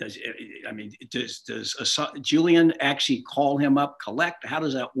 Does Julian actually call him up, collect? How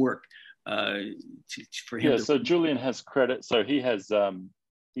does that work for him? Yeah. So Julian has credit. So he has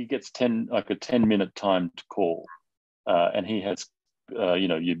he gets a 10-minute timed call, and he has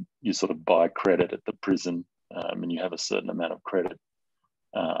you sort of buy credit at the prison, and you have a certain amount of credit.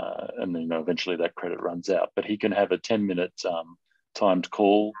 And then eventually that credit runs out, but he can have a 10-minute timed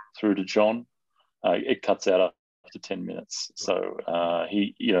call through to John. It cuts out after 10 minutes. So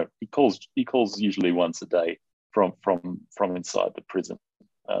he calls usually once a day from inside the prison.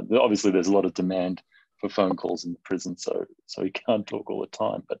 Obviously there's a lot of demand phone calls in the prison, so he can't talk all the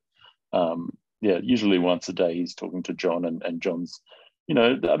time. But yeah, usually once a day he's talking to John, and John's, you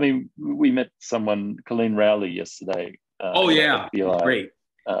know, I mean, we met someone, Colleen Rowley, yesterday. Oh yeah, FBI. great.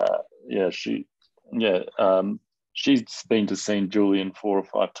 She's been to see Julian 4 or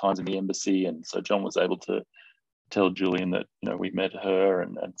 5 times in the embassy, and so John was able to tell Julian that, you know, we met her,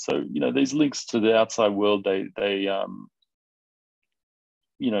 and so, you know, these links to the outside world, they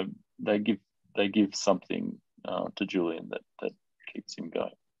you know, they give something to Julian that keeps him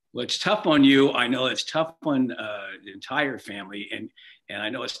going. Well, it's tough on you. I know it's tough on the entire family, and I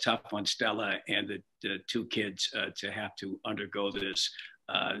know it's tough on Stella and the 2 kids to have to undergo this.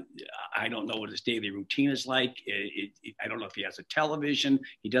 I don't know what his daily routine is like. I don't know if he has a television.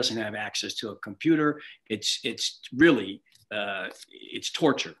 He doesn't have access to a computer. It's really it's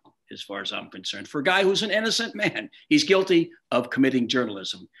torture as far as I'm concerned. For a guy who's an innocent man, he's guilty of committing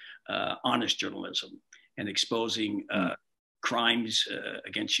journalism, honest journalism, and exposing crimes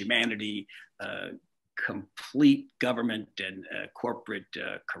against humanity, complete government and corporate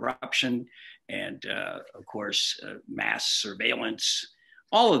corruption, and of course mass surveillance,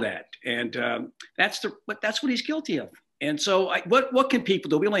 all of that. And that's what he's guilty of. And so what can people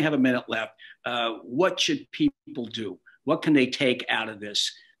do? We only have a minute left. What should people do? What can they take out of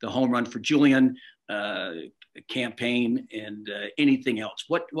this? The Home Run for Julian campaign, and anything else?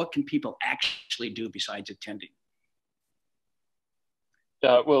 What can people actually do besides attending?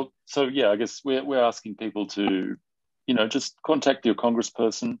 Well, so yeah, I guess we're asking people to, you know, just contact your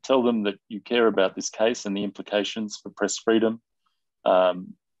congressperson, tell them that you care about this case and the implications for press freedom.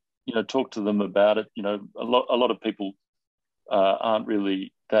 You know, talk to them about it. You know, a lot of people aren't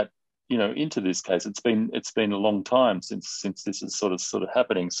really that, you know, into this case. It's been a long time since this is sort of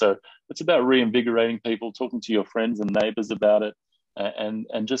happening. So it's about reinvigorating people, talking to your friends and neighbors about it,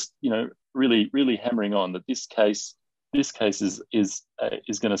 and just, you know, really hammering on that this case is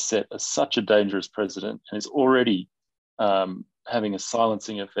going to set such a dangerous precedent, and is already having a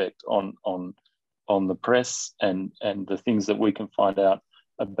silencing effect on the press and the things that we can find out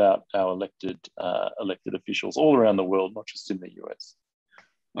about our elected officials all around the world, not just in the US.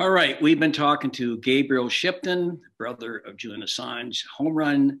 All right, we've been talking to Gabriel Shipton, brother of Julian Assange.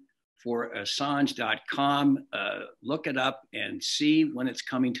 HomeRun4Assange.com. Look it up and see when it's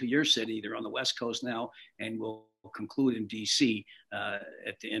coming to your city. They're on the West Coast now, and we'll conclude in DC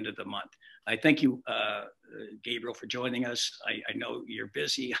at the end of the month. I thank you, Gabriel, for joining us. I know you're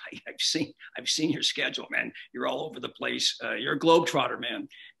busy. I've seen your schedule, man. You're all over the place. You're a globetrotter, man.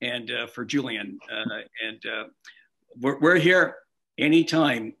 And for Julian, we're here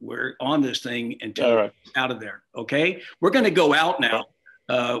anytime. We're on this thing until we're out of there. Okay, we're going to go out now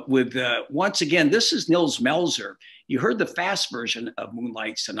with once again. This is Nils Melzer. You heard the fast version of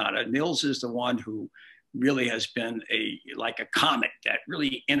Moonlight Sonata. Nils is the one who really has been like a comet that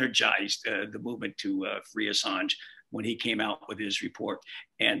really energized the movement to free Assange when he came out with his report.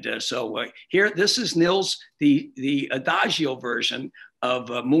 And so here, this is Nils, the Adagio version of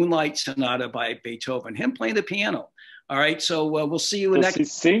Moonlight Sonata by Beethoven, him playing the piano. All right, so we'll see you next. Does he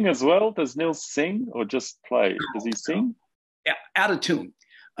sing as well? Does Nils sing or just play? Does he sing? Yeah, out of tune.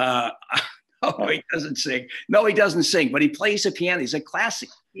 He doesn't sing. No, he doesn't sing, but he plays the piano. He's a classic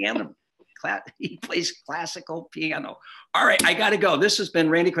piano. He plays classical piano. All right, I got to go. This has been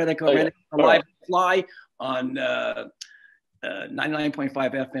Randy Credico, Live Fly on 99.5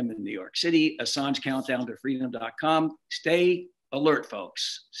 FM in New York City. Assange Countdown to Freedom.com. Stay alert,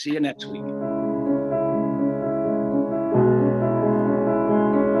 folks. See you next week.